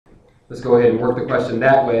let's go ahead and work the question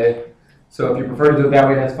that way. So if you prefer to do it that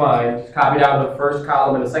way, that's fine. Just copy down the first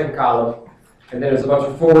column and the second column. And then there's a bunch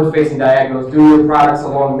of forward-facing diagonals. Do your products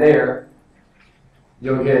along there.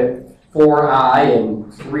 You'll get 4i and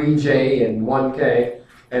 3j and 1k.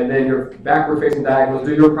 And then your backward-facing diagonals,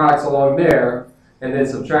 do your products along there. And then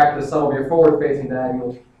subtract the sum of your forward-facing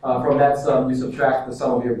diagonals. From that sum, you subtract the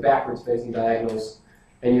sum of your backwards-facing diagonals.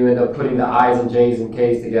 And you end up putting the i's and j's and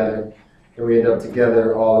k's together. And we end up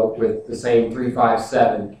together all with the same 3, 5,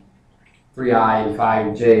 7. 3i and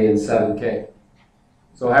 5j and 7k.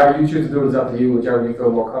 So however you choose to do it is up to you, whichever you feel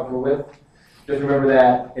more comfortable with. Just remember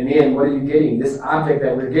that in the end, what are you getting? This object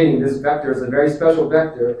that we're getting, this vector, is a very special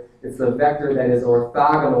vector. It's a vector that is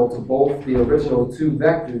orthogonal to both the original two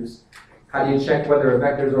vectors. How do you check whether a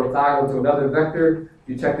vector is orthogonal to another vector?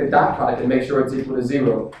 You check the dot product and make sure it's equal to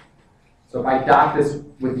 0. So if I dot this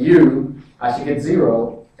with u, I should get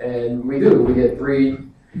 0, and we do. We get 3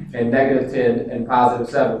 and negative 10 and positive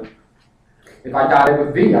 7. If I dot it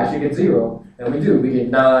with v, I should get 0. And we do. We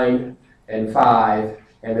get 9 and 5,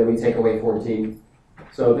 and then we take away 14.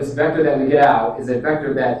 So this vector that we get out is a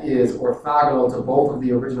vector that is orthogonal to both of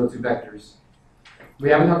the original two vectors. We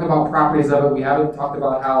haven't talked about properties of it. We haven't talked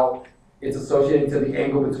about how it's associated to the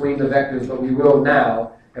angle between the vectors, but we will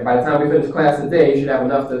now. And by the time we finish class today, you should have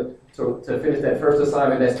enough to finish that first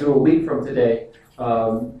assignment that's due a week from today. It's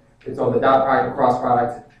on the dot product and cross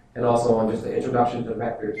product, and also on just the introduction to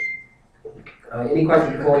vectors. Any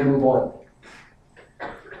questions before we move on?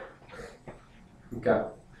 Okay.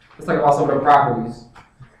 Let's talk about some of the properties.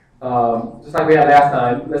 Just like we had last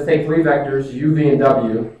time, let's take three vectors, u, v, and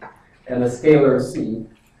w, and a scalar c.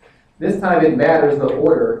 This time it matters the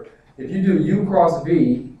order. If you do u cross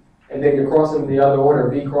v, and then you're crossing the other order,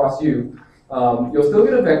 v cross u, you'll still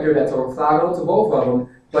get a vector that's orthogonal to both of them,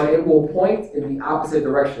 but it will point in the opposite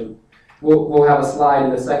direction. We'll have a slide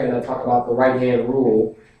in a second that talk about the right-hand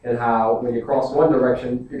rule and how when you cross one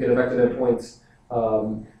direction, you get a vector that points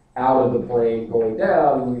out of the plane going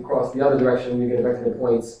down, and when you cross the other direction, you get a vector that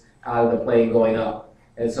points out of the plane going up.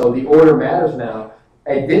 And so the order matters now.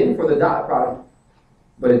 It didn't for the dot product,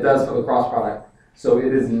 but it does for the cross product. So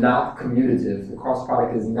it is not commutative. The cross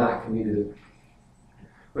product is not commutative.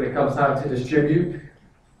 When it comes time to distribute,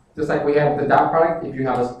 just like we have with the dot product, if you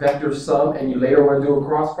have a vector sum and you later want to do a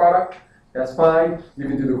cross product, that's fine. You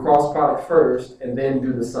can do the cross product first and then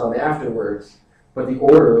do the sum afterwards. But the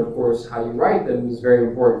order, of course, how you write them is very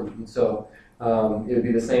important. And so it would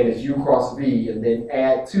be the same as u cross v, and then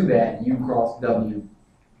add to that u cross w.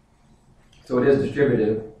 So it is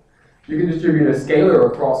distributive. You can distribute a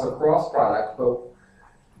scalar across a cross product, but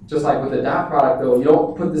just like with the dot product, though, you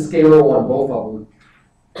don't put the scalar on both of them.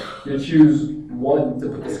 You choose one to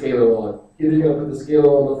put the scalar on. Either you're going to put the scalar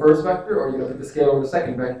on the first vector, or you're going to put the scalar on the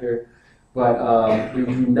second vector. But we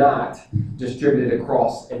do not distribute it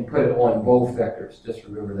across and put it on both vectors. Just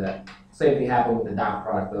remember that. Same thing happened with the dot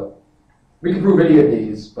product, though. We can prove any of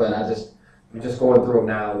these, but I'm just going through them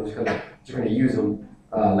now. I'm just gonna use them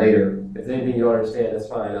later. If there's anything you don't understand, that's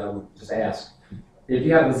fine. Just ask. If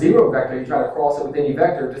you have a zero vector, you try to cross it with any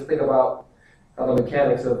vector. Just think about how the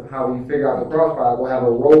mechanics of how we figure out the cross product. We'll have a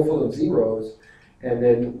row full of zeros, and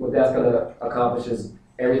then what that's going to accomplish is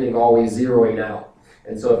everything always zeroing out.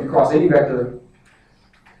 And so if you cross any vector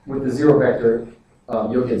with the zero vector,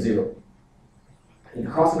 you'll get 0. If you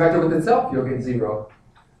cross the vector with itself, you'll get 0.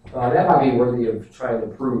 That might be worthy of trying to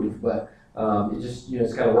prove, but you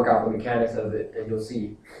just kind of work out the mechanics of it, and you'll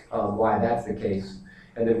see why that's the case.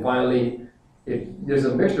 And then finally, if there's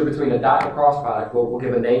a mixture between a dot and a cross product, we'll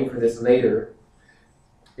give a name for this later.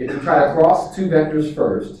 If you try to cross two vectors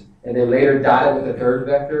first, and then later dot it with a third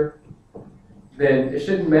vector, then it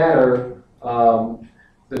shouldn't matter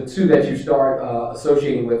the two that you start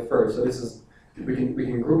associating with first. So this is, we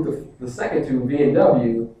can group the second two, v and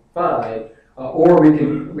w, fine. Or we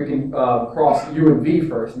can cross u and v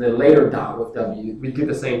first, and then later dot with w. We get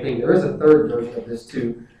the same thing. There is a third version of this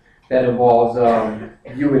too that involves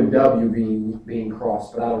u and w being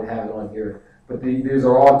crossed, but I don't have it on here. But these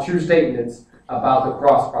are all true statements about the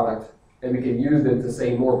cross product, and we can use them to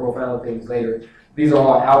say more profound things later. These are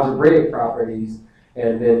all algebraic properties,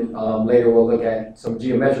 and then later we'll look at some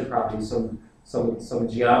geometric properties, some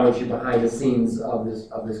geometry behind the scenes of this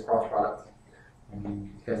cross product. You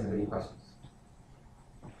guys have any questions?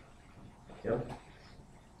 Yep.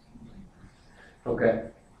 Okay,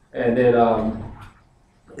 and then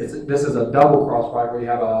this is a double cross product where you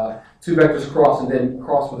have two vectors cross and then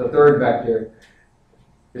cross with a third vector.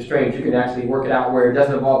 It's strange. You can actually work it out where it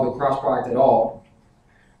doesn't involve the cross product at all,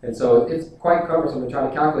 and so it's quite cumbersome to try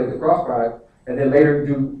to calculate the cross product and then later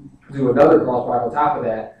do another cross product on top of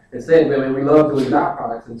that. Instead, I mean, we love doing dot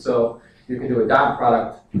products, and so you can do a dot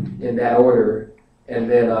product in that order, and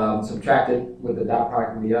then subtract it with the dot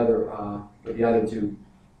product in the other two.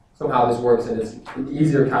 Somehow this works, and it's an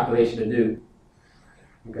easier calculation to do.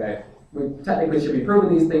 Okay, we technically should be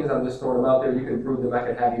proving these things. I'm just throwing them out there. You can prove them. I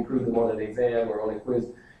can have you prove them on an exam or on a quiz.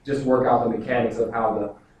 Just work out the mechanics of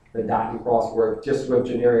how the dot and cross work, just with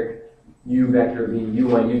generic U vector being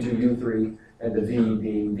U1, U2, U3, and the V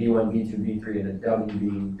being V1, V2, V3, and the W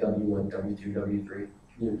being W1, W2, W3.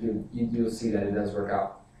 You'll see that it does work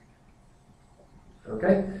out.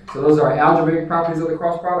 Okay, so those are algebraic properties of the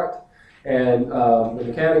cross product, and the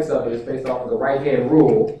mechanics of it is based off of the right-hand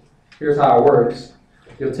rule. Here's how it works.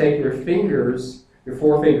 You'll take your fingers, your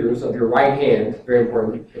four fingers of your right hand, very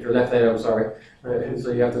important. If you're left-handed, I'm sorry.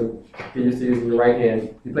 So you have to get used to using your right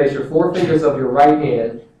hand. You place your four fingers of your right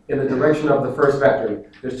hand in the direction of the first vector.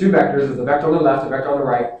 There's two vectors. There's a vector on the left, a vector on the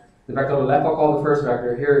right. The vector on the left I'll call the first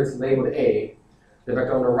vector. Here it's labeled A. The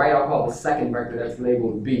vector on the right I'll call the second vector. That's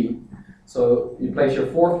labeled B. So you place your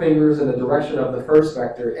four fingers in the direction of the first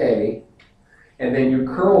vector, A, and then you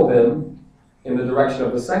curl them in the direction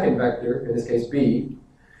of the second vector, in this case B,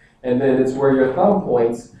 and then it's where your thumb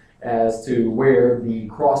points as to where the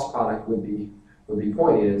cross product would be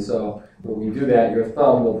pointed. And so when we do that, your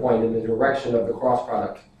thumb will point in the direction of the cross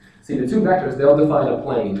product. See, the two vectors, they'll define a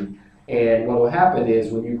plane, and what will happen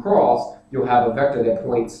is when you cross, you'll have a vector that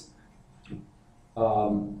points,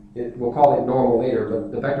 we'll call it normal later,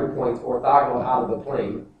 but the vector points orthogonal out of the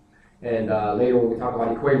plane. And later when we talk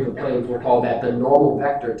about equations of planes, we'll call that the normal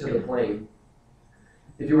vector to the plane.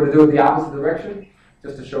 If you were to do it the opposite direction,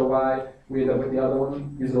 just to show why we end up with the other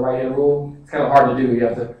one, use the right-hand rule, it's kind of hard to do. You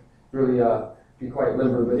have to really be quite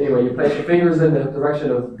limber. But anyway, you place your fingers in the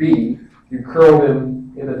direction of B, you curl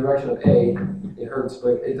them in the direction of A. It hurts,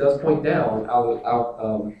 but it does point down out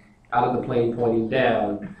of the plane, pointing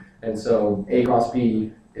down. And so A cross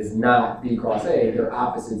B is not B cross A. They're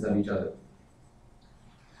opposites of each other.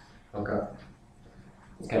 Okay.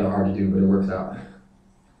 It's kind of hard to do, but it works out.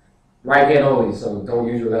 Right hand only, so don't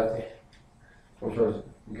use your left hand. I'm sure you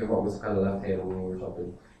can come up with some kind of left hand rule or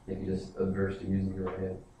something if you're just averse to using your right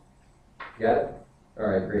hand. Got it? All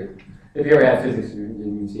right, great. If you ever had physics,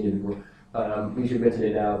 you've seen it before. We should mention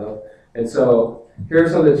it now, though. And so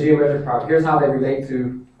here's some of the geometric properties. Here's how they relate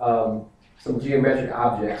to some geometric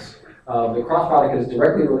objects. The cross product is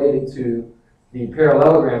directly related to the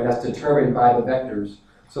parallelogram that's determined by the vectors.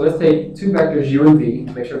 So let's take two vectors u and v,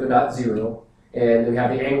 make sure they're not zero, and we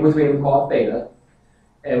have the angle between them called theta.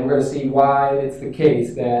 And we're going to see why it's the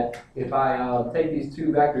case that if I take these two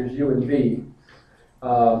vectors u and v, we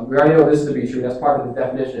already know this to be true. That's part of the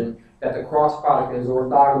definition, that the cross product is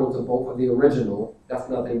orthogonal to both of the original. That's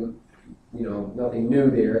nothing, nothing new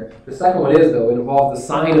there. The second one is, though, it involves the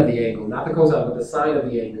sine of the angle, not the cosine, but the sine of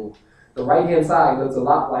the angle. The right-hand side looks a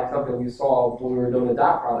lot like something we saw when we were doing the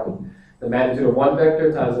dot product. The magnitude of one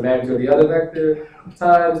vector times the magnitude of the other vector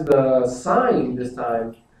times the sine, this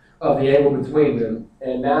time, of the angle between them.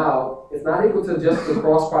 And now, it's not equal to just the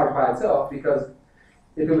cross product by itself, because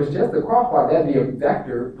if it was just the cross product, that'd be a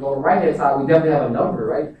vector. But on the right-hand side, we definitely have a number,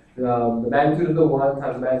 right? The magnitude of the one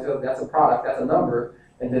times the magnitude of, that's a product, that's a number.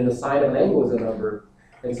 And then the sine of an angle is a number.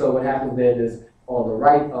 And so what happens then is, on the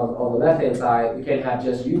right, on the left-hand side, we can't have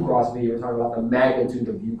just u cross v. We're talking about the magnitude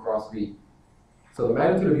of u cross v. So the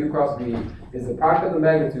magnitude of u cross v is the product of the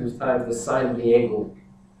magnitudes times the sine of the angle.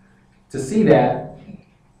 To see that,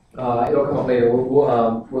 it'll come up later.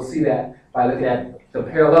 We'll see that by looking at the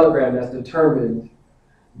parallelogram that's determined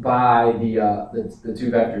by the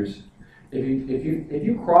two vectors. If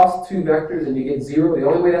you cross two vectors and you get zero, the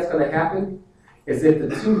only way that's going to happen is if the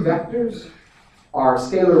two vectors are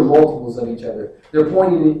scalar multiples of each other. They're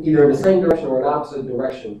pointing either in the same direction or an opposite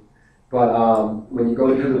direction. But when you go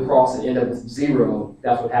to do the cross and end up with zero,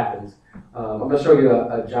 that's what happens. I'm going to show you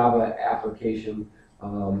a Java application.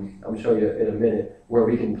 I'm going to show you in a minute where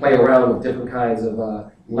we can play around with different kinds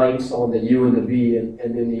of lengths on the U and the V, and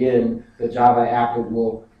in the end, the Java applet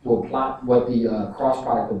will plot what the cross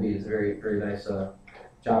product will be. It's a very, very nice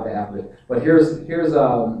Java applet. But here's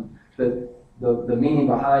the meaning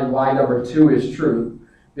behind why number 2 is true.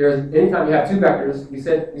 There's anytime you have two vectors, we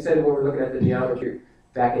said when we were looking at the geometry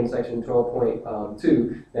back in section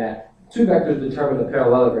 12.2 that two vectors determine the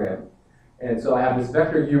parallelogram. And so I have this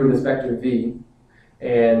vector u and this vector v,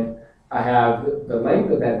 and I have the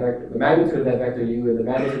length of that vector, the magnitude of that vector u and the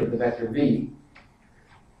magnitude of the vector v.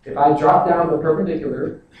 If I drop down the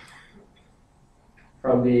perpendicular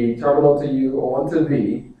from the terminal to u onto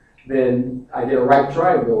v, then I get a right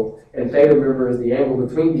triangle, and theta, remember, is the angle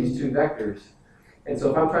between these two vectors. And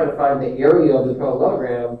so if I'm trying to find the area of the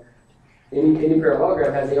parallelogram, any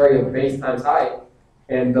parallelogram has the area of base times height,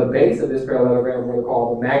 and the base of this parallelogram we're going to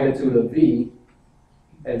call the magnitude of V,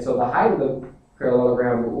 and so the height of the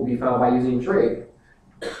parallelogram will be found by using trig.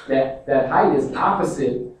 That height is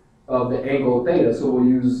opposite of the angle theta, so we'll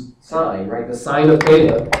use sine, right? The sine of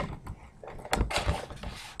theta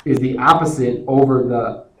is the opposite over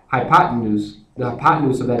the hypotenuse. The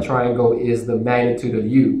hypotenuse of that triangle is the magnitude of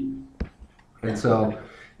u. And so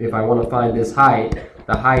if I want to find this height,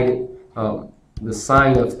 the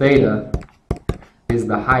sine of theta is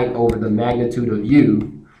the height over the magnitude of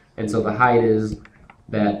u. And so the height is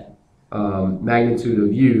that magnitude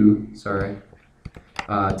of u,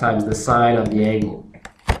 times the sine of the angle.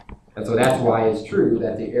 And so that's why it's true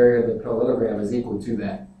that the area of the parallelogram is equal to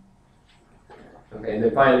that. Okay, and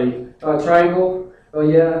then finally, triangle. Oh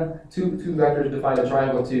yeah, two vectors define a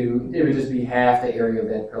triangle to, it would just be half the area of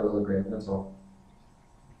that parallelogram, that's all.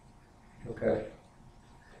 Okay.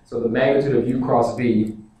 So the magnitude of u cross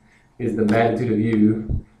v is the magnitude of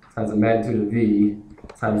u times the magnitude of v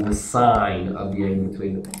times the sine of the angle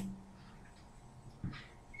between them.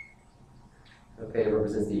 Okay, it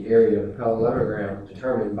represents the area of the parallelogram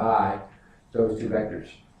determined by those two vectors.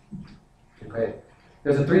 Okay,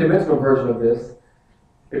 there's a three-dimensional version of this.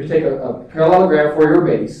 If you take a parallelogram for your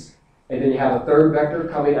base, and then you have a third vector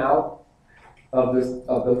coming out of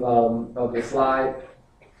the slide,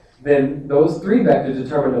 then those three vectors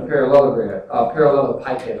determine a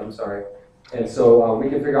parallelepiped. I'm sorry, and so we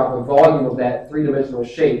can figure out the volume of that three-dimensional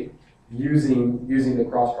shape using the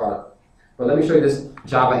cross product. But let me show you this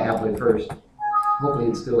Java applet first. Hopefully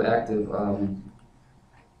it's still active.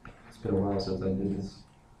 It's been a while since I did this.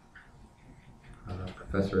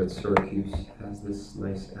 Professor at Syracuse has this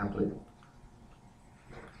nice applet.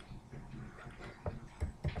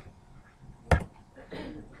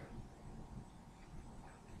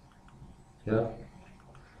 Yeah.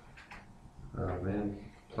 Oh man,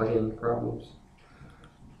 plugin problems.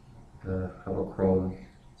 How about Chrome?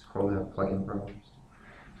 Does Chrome have plugin problems?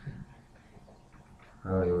 I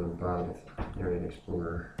don't even bother with Internet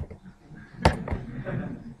Explorer.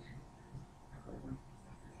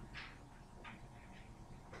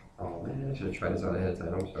 Oh man, I should have tried this out ahead of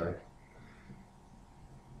time. I'm sorry.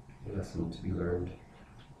 A lesson to be learned.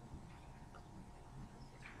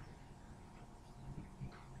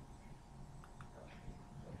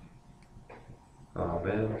 Oh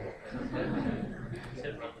man.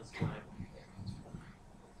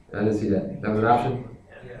 I didn't see that. That was an option?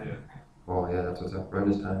 Yeah. Oh yeah, that's what's up. Run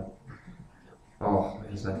this time. Oh,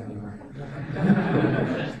 man, it's not there anymore.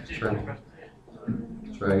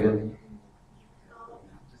 Try again.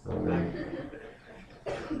 Oh man.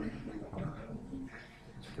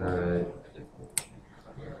 Alright.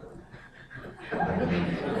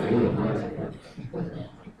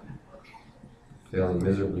 Failing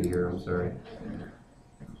miserably here, I'm sorry.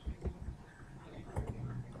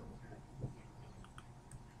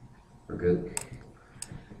 We're good.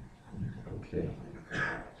 Okay.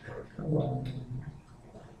 Oh, wow.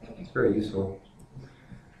 It's very useful.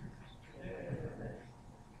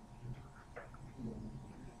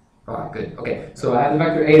 Ah, good. Okay, so I have the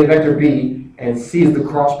vector A and the vector B, and C is the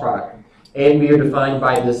cross product. A and B are defined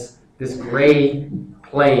by this gray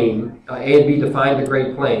plane. A and B define the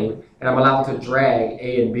gray plane, and I'm allowed to drag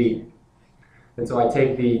A and B. And so I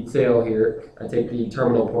take the tail here, I take the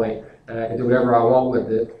terminal point, and I can do whatever I want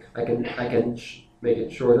with it. I can make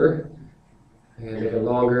it shorter, I can make it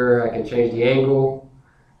longer, I can change the angle,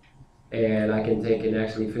 and I can take and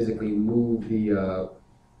actually physically move the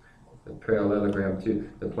parallelogram to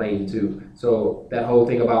the plane too. So that whole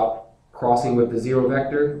thing about crossing with the zero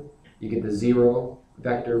vector, you get the zero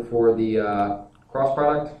vector for the cross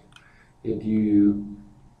product. If you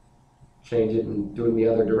change it and do it in the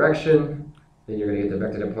other direction, then you're going to get the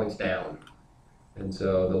vector that points down. And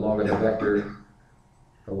so the longer the vector,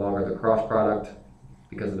 the longer the cross product,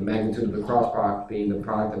 because of the magnitude of the cross product being the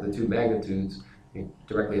product of the two magnitudes, it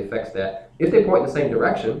directly affects that. If they point in the same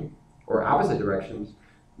direction or opposite directions,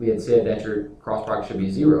 we had said that your cross product should be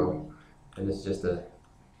zero, and it's just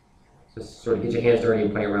sort of get your hands dirty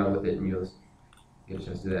and play around with it, and you'll get a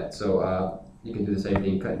chance to do that. So you can do the same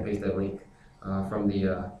thing, cut and paste that link from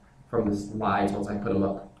the slides once I put them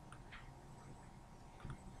up.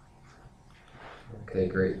 Okay,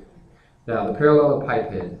 great. Now the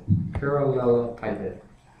parallelepiped.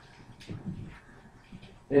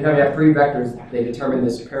 Anytime you have three vectors, they determine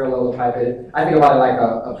this parallelepiped. I think about it like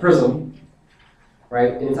a prism,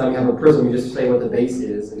 right? Anytime you have a prism, you just say what the base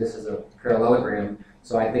is, and this is a parallelogram.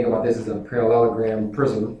 So I think about this as a parallelogram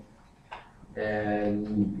prism,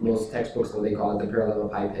 and most textbooks, what they call it, the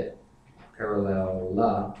parallelepiped.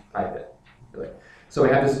 So we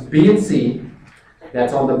have this B and C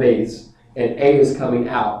that's on the base, and A is coming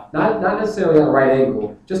out. Not necessarily at a right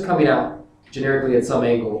angle, just coming out generically at some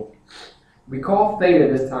angle. We call theta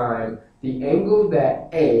this time the angle that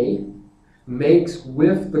A makes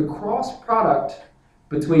with the cross product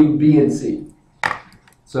between B and C.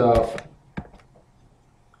 So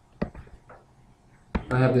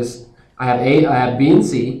I have B and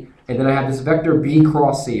C, and then I have this vector B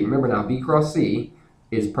cross C. Remember now, B cross C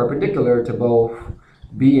is perpendicular to both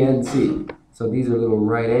B and C. So these are little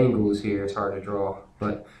right angles here. It's hard to draw,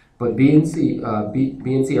 but B and C are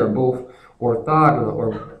both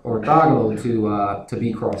orthogonal to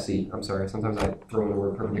B cross C. I'm sorry, sometimes I throw in the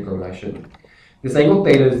word perpendicular when I shouldn't. This angle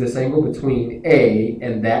theta is this angle between A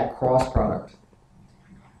and that cross product.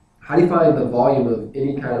 How do you find the volume of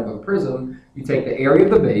any kind of a prism? You take the area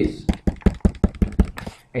of the base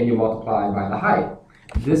and you multiply by the height.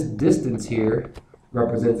 This distance here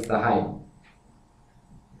represents the height.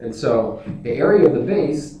 And so the area of the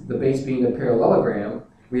base being a parallelogram,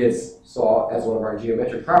 we had saw as one of our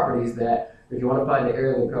geometric properties that if you want to find the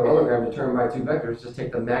area of the parallelogram determined by two vectors, just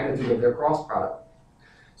take the magnitude of their cross product.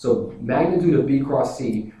 So magnitude of B cross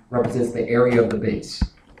C represents the area of the base.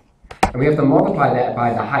 And we have to multiply that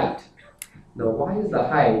by the height. Now, why is the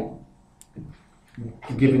height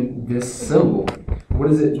given this symbol? What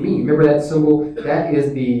does it mean? Remember that symbol? That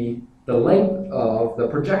is the length of the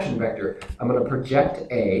projection vector. I'm going to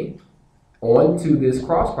project A onto this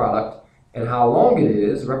cross product, and how long it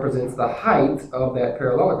is represents the height of that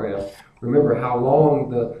parallelogram. Remember, how long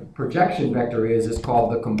the projection vector is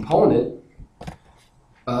called the component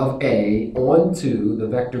of A onto the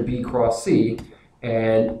vector B cross C.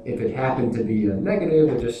 And if it happened to be a negative,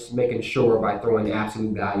 we're just making sure by throwing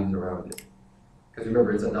absolute values around it. Because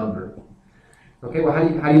remember, it's a number. Okay, well, how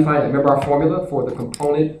do you find that? Remember our formula for the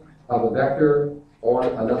component of a vector on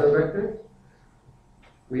another vector?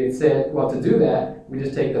 We had said, well, to do that, we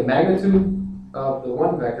just take the magnitude of the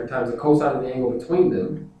one vector times the cosine of the angle between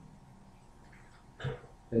them.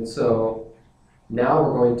 And so now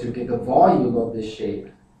we're going to get the volume of this shape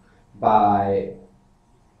by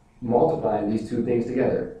multiplying these two things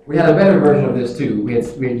together. We had a better version of this too. We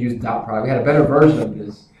had used dot product. We had a better version of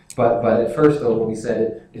this, but at first though, when we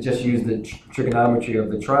said it just used the trigonometry of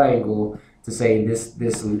the triangle to say this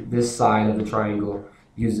side of the triangle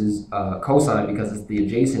uses cosine because it's the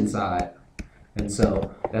adjacent side, and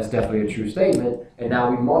so that's definitely a true statement. And now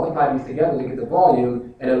we multiply these together to get the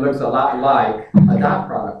volume, and it looks a lot like a dot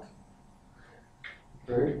product.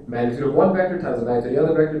 Right? Magnitude of one vector times the magnitude of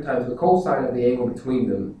the other vector times the cosine of the angle between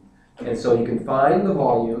them. And so you can find the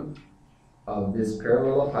volume of this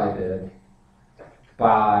parallelepiped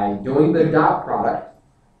by doing the dot product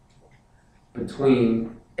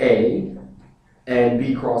between A and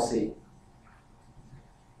B cross C.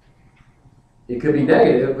 It could be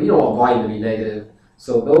negative, but you don't want volume to be negative.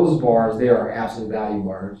 So those bars there are absolute value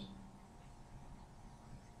bars.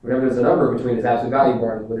 Whenever there's a number between its absolute value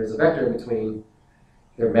bars, when there's a vector in between,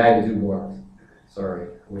 they're magnitude bars. Sorry,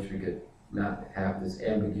 I wish we could not have this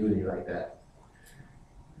ambiguity like that.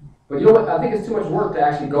 But you know what? I think it's too much work to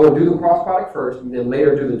actually go and do the cross product first and then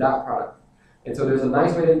later do the dot product. And so there's a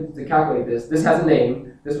nice way to calculate this. This has a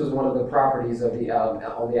name. This was one of the properties of the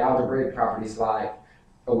on the algebraic property slide.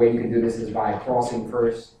 A way you can do this is by crossing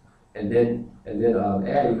first and then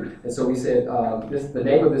adding. And so we said the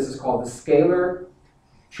name of this is called the scalar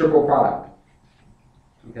triple product.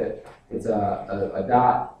 Okay, it's a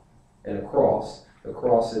dot and a cross. The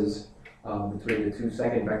cross is between the two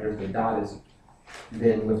second vectors. The dot is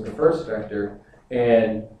then with the first vector.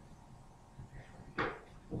 And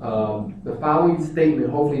the following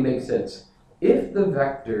statement hopefully makes sense. If the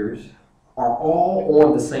vectors are all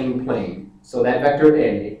on the same plane, so that vector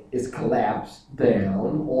A is collapsed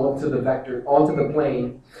down onto the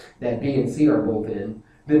plane that B and C are both in,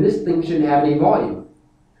 then this thing shouldn't have any volume.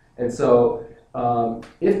 And so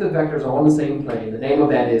if the vectors are on the same plane, the name of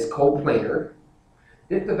that is coplanar.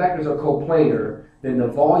 If the vectors are coplanar, then the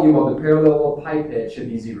volume of the parallelepiped should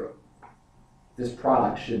be 0. This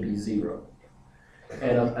product should be 0.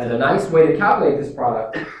 And a nice way to calculate this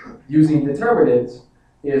product using determinants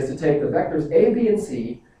is to take the vectors A, B, and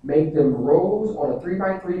C, make them rows on a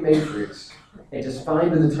 3x3 matrix, and just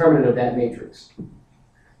find the determinant of that matrix.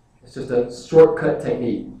 It's just a shortcut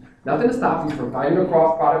technique. Nothing to stop you from finding the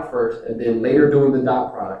cross product first and then later doing the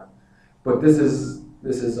dot product. But this is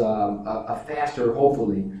a faster,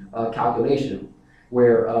 hopefully, calculation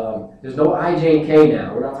where there's no I, J, and K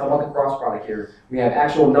now. We're not talking about the cross product here. We have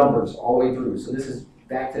actual numbers all the way through. So this is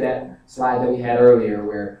back to that slide that we had earlier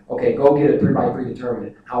where, okay, go get a 3x3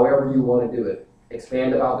 determinant, however you want to do it.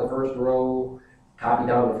 Expand about the first row, copy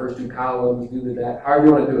down the first two columns, do that, however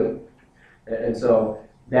you want to do it. And so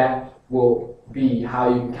that will be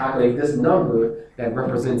how you can calculate this number that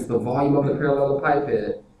represents the volume of the parallelepiped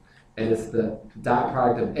head, and it's the dot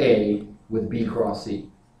product of A with B cross C.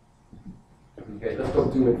 Okay, let's go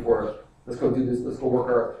do it for, let's go do this, let's go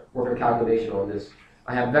work our calculation on this.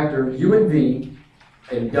 I have vector U and V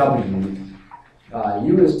and W.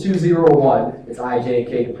 U is 2, 0, 1, it's I, J,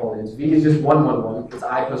 and K components. V is just 1, 1, 1, it's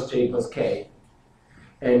I plus J plus K.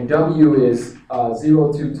 And W is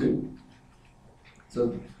 0, 2, 2.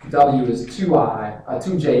 So W is 2I,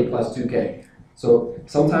 2J plus 2K. So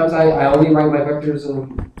sometimes I only write my vectors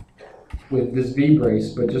with this V brace,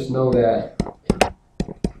 but just know that,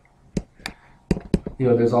 you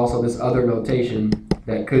know, there's also this other notation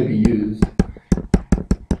that could be used.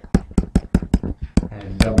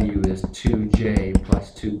 And W is 2J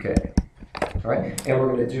plus 2K. All right, and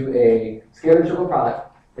we're going to do a scalar triple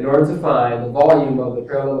product in order to find the volume of the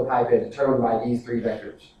parallelepiped head determined by these three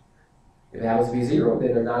vectors. If it happens to be 0,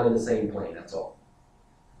 then they're not in the same plane, that's all.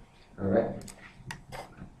 All right.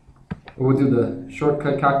 We'll do the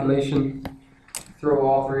shortcut calculation. Throw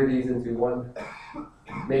all three of these into one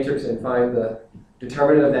matrix and find the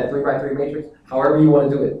determinant of that 3 by 3 matrix, however you want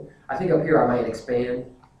to do it. I think up here I might expand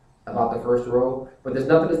about the first row, but there's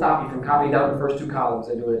nothing to stop you from copying down the first two columns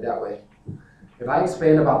and doing it that way. If I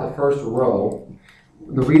expand about the first row,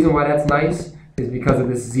 the reason why that's nice is because of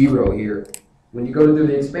this 0 here. When you go to do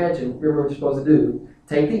the expansion, remember what you're supposed to do.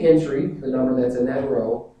 Take the entry, the number that's in that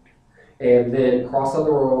row, and then cross out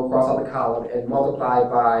the row, cross out the column, and multiply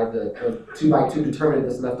by the 2 by 2 determinant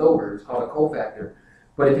that's left over. It's called a cofactor.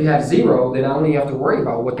 But if you have 0, then I don't even have to worry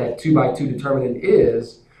about what that 2 by 2 determinant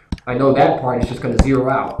is. I know that part is just going to 0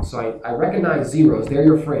 out. So I recognize zeros. They're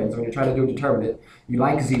your friends when you're trying to do a determinant. You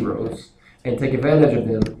like zeros, and take advantage of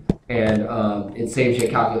them, and it saves your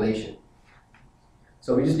calculation.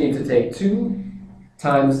 So we just need to take 2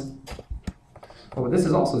 times, oh, this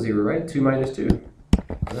is also 0, right? 2 minus 2.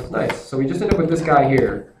 That's nice. So we just end up with this guy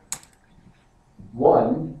here.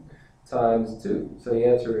 1 times 2. So the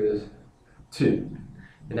answer is 2.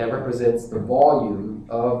 And that represents the volume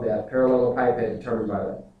of that parallelepiped head determined by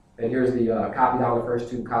that. And here's the copy down the first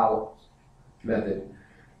two columns method,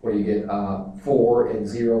 where you get 4 and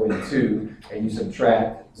 0 and 2, and you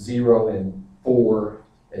subtract 0 and 4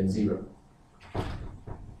 and 0.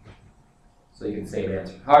 So you get the same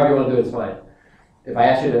answer. However you want to do it, it's fine. If I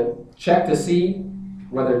ask you to check to see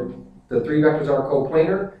whether the three vectors are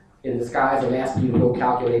coplanar, in disguise I'm asking you to go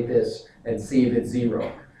calculate this and see if it's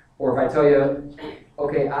 0. Or if I tell you,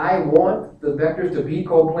 okay, I want the vectors to be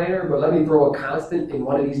coplanar, but let me throw a constant in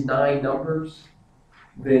one of these 9 numbers,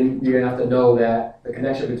 then you're going to have to know that the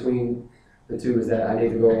connection between the two is that I need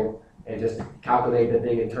to go and just calculate the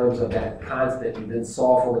thing in terms of that constant and then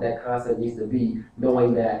solve for what that constant needs to be,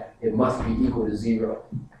 knowing that it must be equal to 0.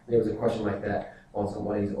 There was a question like that on some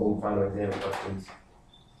of these old final exam questions.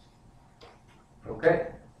 Okay.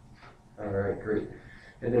 All right, great.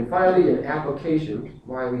 And then finally, in application,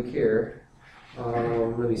 why we care.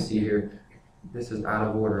 Let me see here. This is out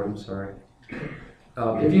of order, I'm sorry.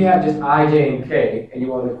 If you have just I, J, and K, and you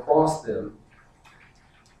want to cross them,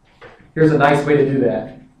 here's a nice way to do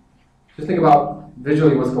that. Just think about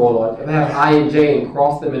visually what's going on. If I have I and J and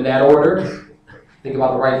cross them in that order, think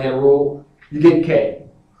about the right-hand rule, you get K.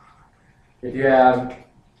 If you have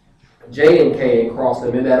J and K and cross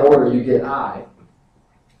them in that order, you get I.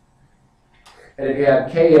 And if you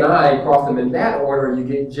have K and I and cross them in that order, you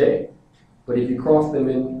get J. But if you cross them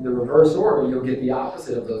in the reverse order, you'll get the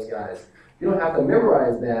opposite of those guys. You don't have to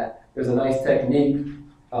memorize that. There's a nice technique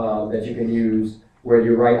that you can use where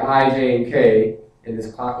you write I, J, and K in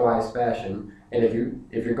this clockwise fashion. And if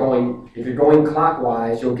you're going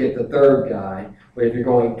clockwise, you'll get the third guy. But if you're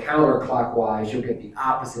going counterclockwise, you'll get the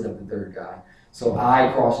opposite of the third guy. So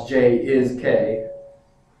I cross J is K,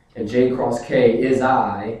 and J cross K is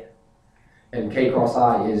I, and K cross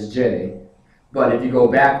I is J. But if you go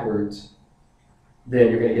backwards,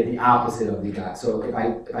 then you're going to get the opposite of the guy. So if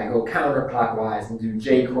I go counterclockwise and do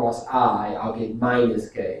J cross I, I'll get minus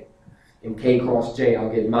K. And K cross J,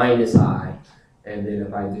 I'll get minus I. And then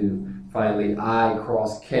if I do, finally, I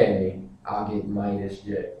cross K, I'll get minus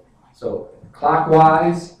J. So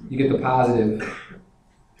clockwise, you get the positive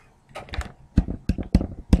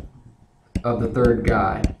of the third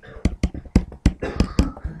guy.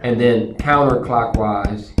 And then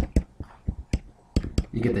counterclockwise,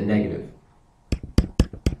 you get the negative.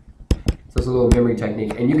 So it's a little memory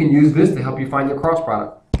technique. And you can use this to help you find your cross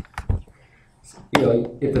product. You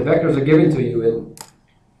know, if the vectors are given to you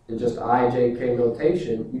in just I, J, K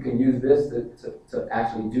notation, you can use this to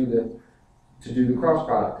actually do the cross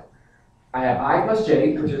product. I have I plus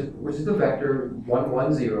j, which is the vector 1,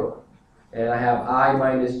 1, 0, and I have I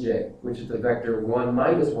minus j, which is the vector 1,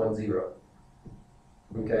 minus 1, 0.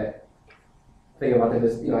 Okay. Think about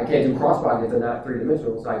this, I can't do cross products, they're not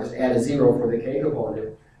three-dimensional, so I just add a 0 for the k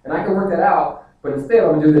component. And I can work that out, but instead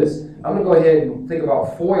I'm going to do this. I'm going to go ahead and think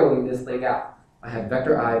about foiling this thing out. I have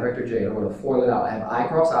vector I, vector j, and I'm going to FOIL it out. I have I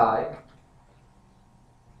cross I,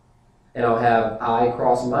 and I'll have I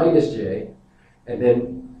cross minus j, and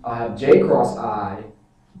then I'll have j cross I,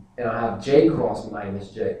 and I'll have j cross minus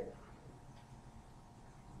j.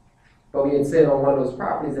 But we had said on one of those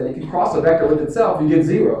properties that if you cross a vector with itself, you get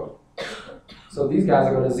 0. So these guys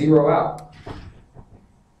are going to 0 out.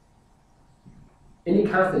 Any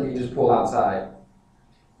constant you just pull outside.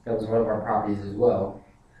 That was one of our properties as well.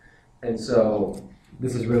 And so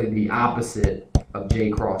this is really the opposite of j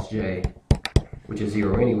cross j, which is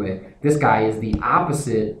 0 anyway. This guy is the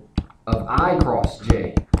opposite of I cross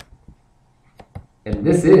j. And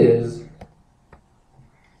this is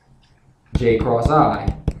j cross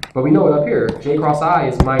I. But we know it up here. J cross I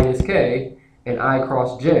is minus k, and I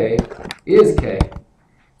cross j is k.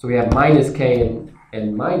 So we have minus k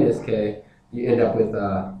and minus k. You end up with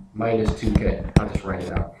minus 2k. I'll just write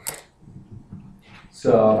it out.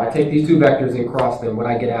 So if I take these two vectors and cross them, what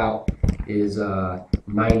I get out is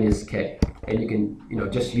minus k. And you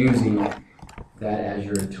can, just using that as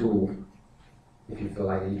your tool, if you feel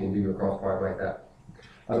like it, you can do your cross product like that.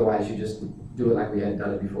 Otherwise, you just do it like we had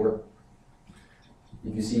done it before.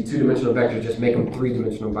 If you see two-dimensional vectors, just make them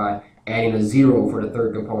three-dimensional by adding a 0 for the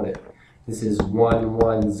third component. This is 1,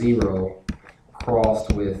 1, 0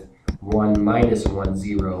 crossed with 1, minus 1,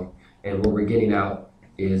 0. And what we're getting out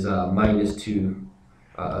is minus 2,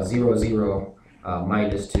 0, 0,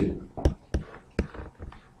 minus 2.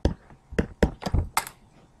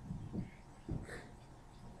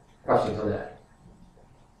 Questions on that?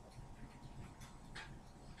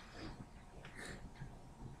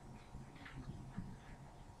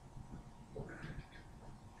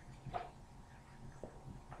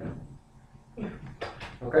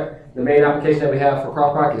 Okay, the main application that we have for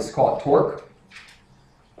cross product is called torque.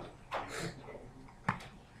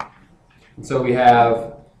 And so we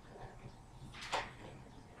have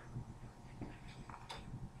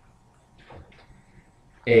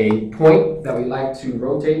a point that we like to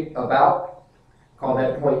rotate about, call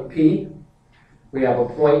that point P. We have a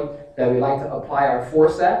point that we like to apply our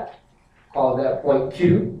force at, call that point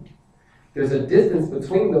Q. There's a distance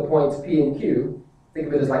between the points P and Q. Think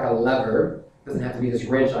of it as like a lever. Doesn't have to be this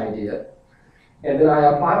wrench idea. And then I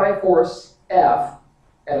apply my force F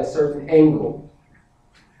at a certain angle.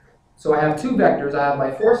 So I have two vectors. I have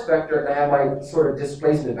my force vector and I have my sort of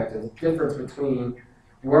displacement vector. The difference between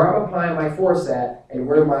where I'm applying my force at and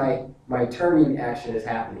where my turning action is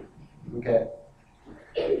happening. Okay?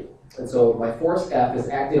 And so my force F is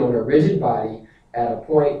acting on a rigid body at a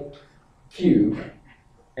point Q.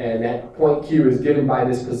 And that point Q is given by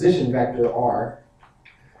this position vector R.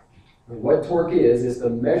 What torque is the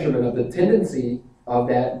measurement of the tendency of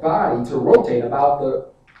that body to rotate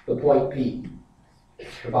about the point P,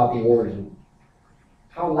 about the origin.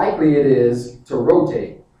 How likely it is to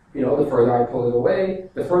rotate. The further I pull it away,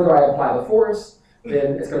 the further I apply the force,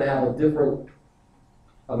 then it's going to have a different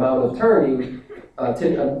amount of turning, a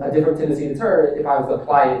different tendency to turn if I was to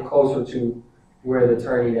apply it closer to where the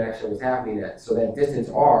turning action was happening at. So that distance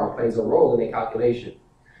R plays a role in the calculation.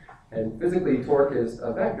 And physically, torque is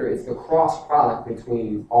a vector. It's the cross product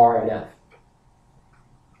between R and F.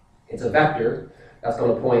 It's a vector that's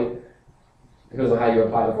going to point, because of how you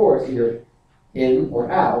apply the force, either in or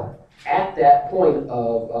out at that point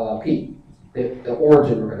of P, the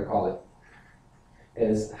origin, we're going to call it,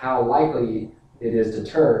 is how likely it is to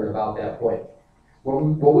turn about that point. What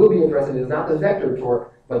we'll be interested in is not the vector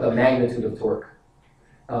torque, but the magnitude of torque.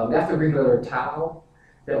 That's the Greek letter tau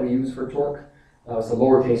that we use for torque. It's a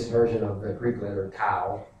lowercase version of the Greek letter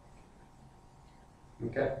tau.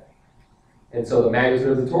 Okay? And so the magnitude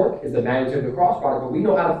of the torque is the magnitude of the cross product, but we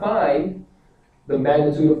know how to find the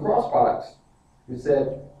magnitude of cross products. We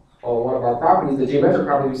said on one of our properties, the geometric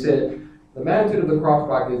property, we said the magnitude of the cross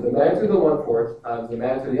product is the magnitude of the one force times the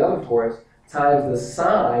magnitude of the other force times the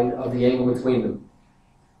sine of the angle between them.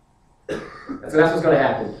 And so that's what's going to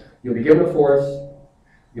happen. You'll be given a force,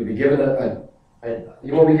 you'll be given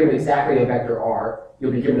you won't be given exactly a vector R.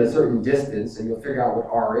 You'll be given a certain distance, and you'll figure out what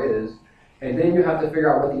R is. And then you have to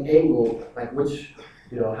figure out what the angle,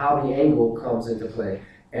 how the angle comes into play.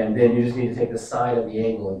 And then you just need to take the sine of the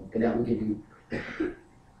angle, and that will give you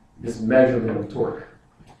this measurement of torque.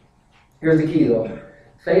 Here's the key, though.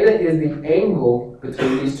 Theta is the angle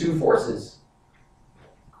between these two forces.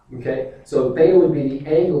 Okay, so theta would be the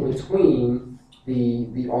angle between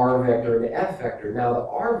the r vector and the f vector. Now the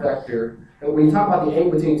r vector, when you talk about the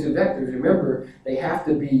angle between two vectors, remember they have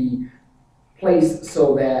to be placed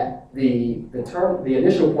so that the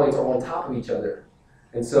initial points are on top of each other.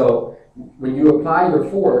 And so when you apply your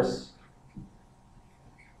force,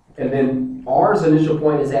 and then r's initial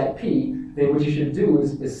point is at P, then what you should do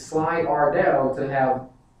is slide r down to have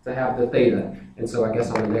the theta. And so I guess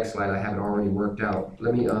on the next slide I have it already worked out.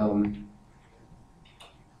 Let me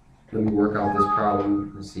work out this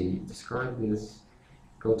problem. Let's see, discard this,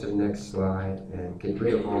 go to the next slide and get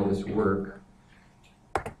rid of all this work.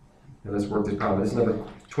 And let's work this problem. This is number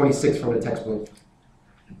 26 from the textbook.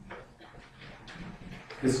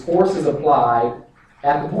 This force is applied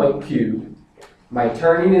at the point Q. My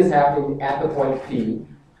turning is happening at the point P.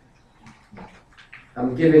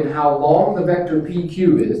 I'm given how long the vector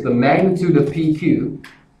PQ is. The magnitude of PQ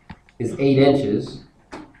is 8 inches.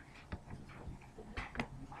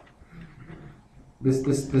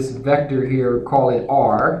 This vector here, call it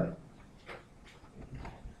R,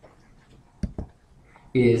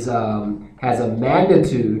 is has a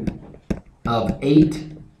magnitude of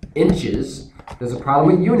 8 inches. There's a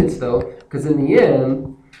problem with units though, because in the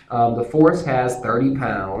end, the force has 30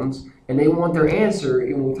 pounds, and they want their answer,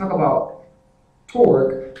 when we talk about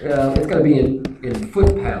torque, it's going to be in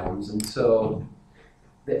foot-pounds, and so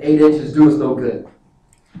the 8 inches do us no good.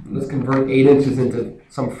 Let's convert 8 inches into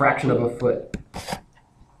some fraction of a foot,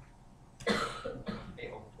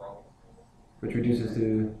 which reduces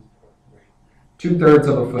to 2/3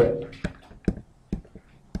 of a foot.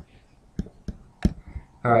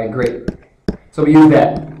 All right, great. So we use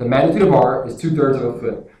that. The magnitude of R is 2/3 of a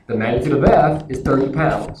foot. The magnitude of F is 30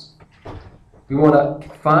 pounds. We want to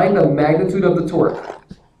find the magnitude of the torque.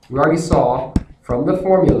 We already saw from the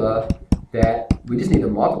formula that we just need to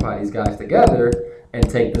multiply these guys together and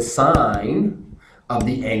take the sine of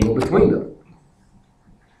the angle between them.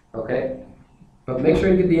 Okay? But make sure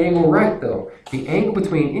you get the angle right though. The angle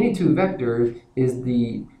between any two vectors is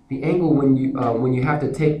the angle when you have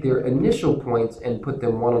to take their initial points and put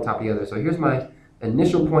them one on top of the other. So here's my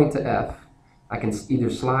initial point to F. I can either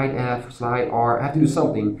slide F, slide R. I have to do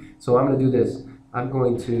something. So I'm going to do this. I'm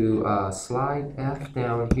going to slide F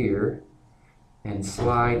down here and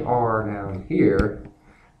slide R down here.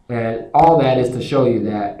 And all that is to show you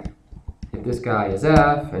that if this guy is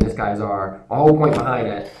F and this guy is R, the whole point behind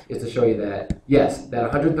that is to show you that, yes, that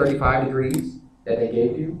 135 degrees that they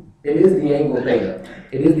gave you, it is the angle theta.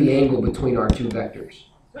 It is the angle between our two vectors.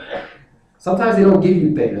 Sometimes they don't give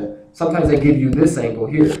you theta. Sometimes they give you this angle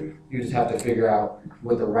here. You just have to figure out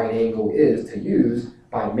what the right angle is to use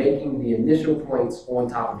by making the initial points on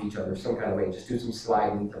top of each other some kind of way. Just do some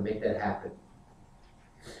sliding to make that happen.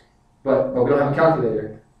 But we don't have a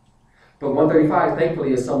calculator. But 135,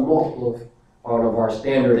 thankfully, is some multiple of one of our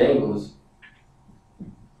standard angles.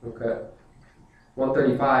 Okay.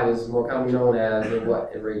 135 is more commonly known as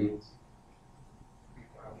what in radians?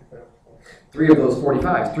 3 of those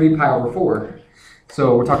 45s, 3 pi over 4.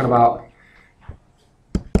 So we're talking about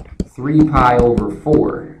 3 pi over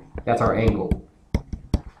 4. That's our angle.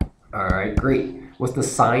 All right, great. What's the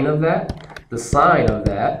sine of that? The sine of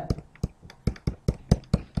that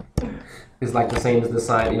is like the same as the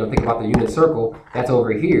sine, think about the unit circle. That's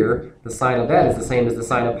over here. The sine of that is the same as the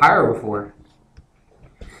sine of pi over 4.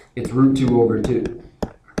 It's root 2 over 2.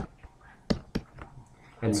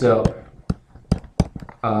 And so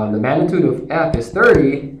the magnitude of F is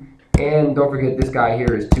 30, and don't forget this guy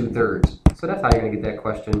here is 2/3. So that's how you're going to get that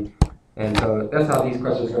question. And so that's how these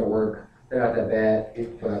questions are going to work. They're not that bad,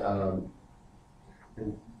 but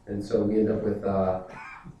and so we end up with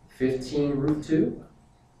 15 root 2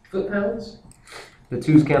 foot-pounds. The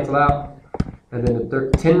 2's cancel out, and then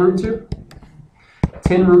the 10 root 2.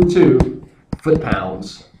 10 root 2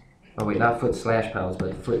 foot-pounds. Oh wait, not foot/pounds,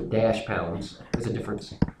 but foot-pounds. There's a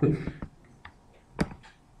difference.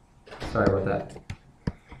 Sorry about that.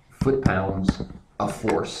 Foot-pounds of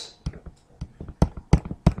force.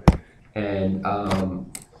 And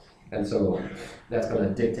so that's going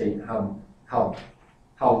to dictate how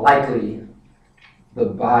likely the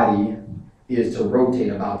body is to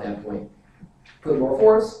rotate about that point. Put more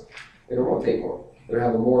force, it'll rotate more. It'll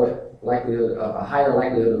have a higher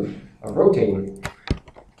likelihood of rotating.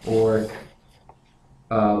 Or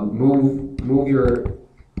move your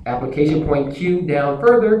application point Q down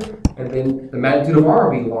further, and then the magnitude of R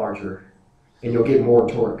will be larger, and you'll get more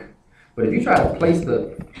torque. But if you try to place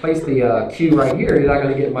the Q right here, you're not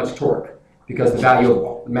going to get much torque because the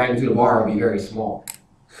magnitude of R will be very small.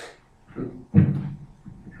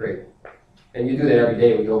 Great. And you do that every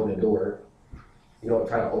day when you open a door. You don't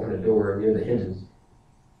try to open a door near the hinges.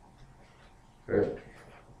 Good.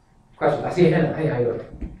 Question? I see a hand. Hey, how you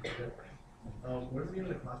doing? What does it mean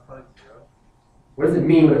when the cross product is 0? What does it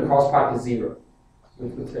mean when the cross product is 0?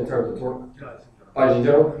 In terms of torque? In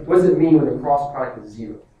general? What does it mean when the cross product is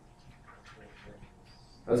 0?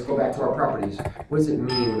 Let's go back to our properties. What does it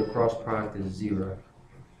mean when the cross product is 0?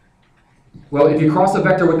 Well, if you cross a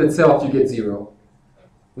vector with itself, you get 0.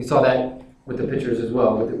 We saw that with the pictures as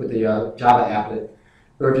well, with the Java applet.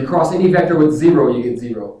 Or if you cross any vector with 0, you get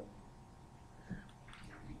 0.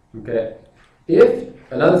 Okay.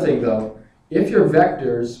 Another thing though, if your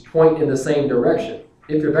vectors point in the same direction,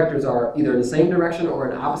 if your vectors are either in the same direction or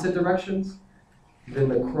in opposite directions, then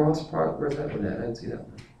the cross product, where's that one at? I didn't see that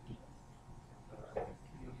one.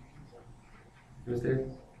 It was there?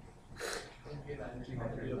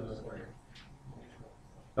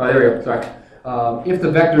 Oh, there we go, sorry. If the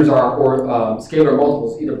vectors are, or scalar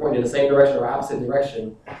multiples, either point in the same direction or opposite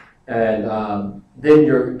direction, and then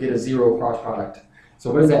you get a 0 cross product.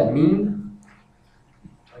 So what does that mean?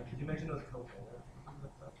 Could you mention those coplanar?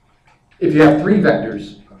 If you have 3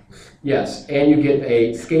 vectors, yes, and you get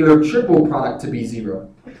a scalar triple product to be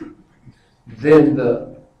 0, then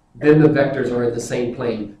the vectors are in the same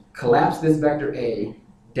plane. Collapse this vector A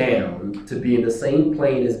down to be in the same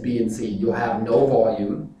plane as B and C. You'll have no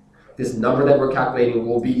volume. This number that we're calculating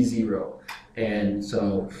will be 0. And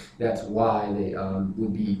so that's why they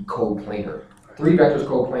would be coplanar. 3 vectors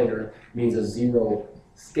coplanar means a 0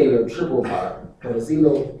 scalar triple product. And a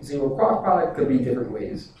 0 cross product could be different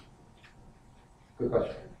ways. Good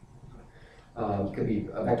question. Could be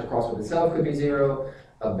a vector cross with itself could be 0.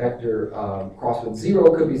 A vector cross with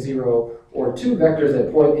 0 could be 0. Or 2 vectors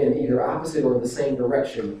that point in either opposite or the same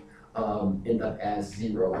direction end up as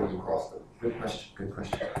 0 when you cross them. Good question, good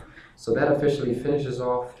question. So that officially finishes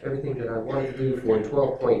off everything that I wanted to do for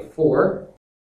 12.4.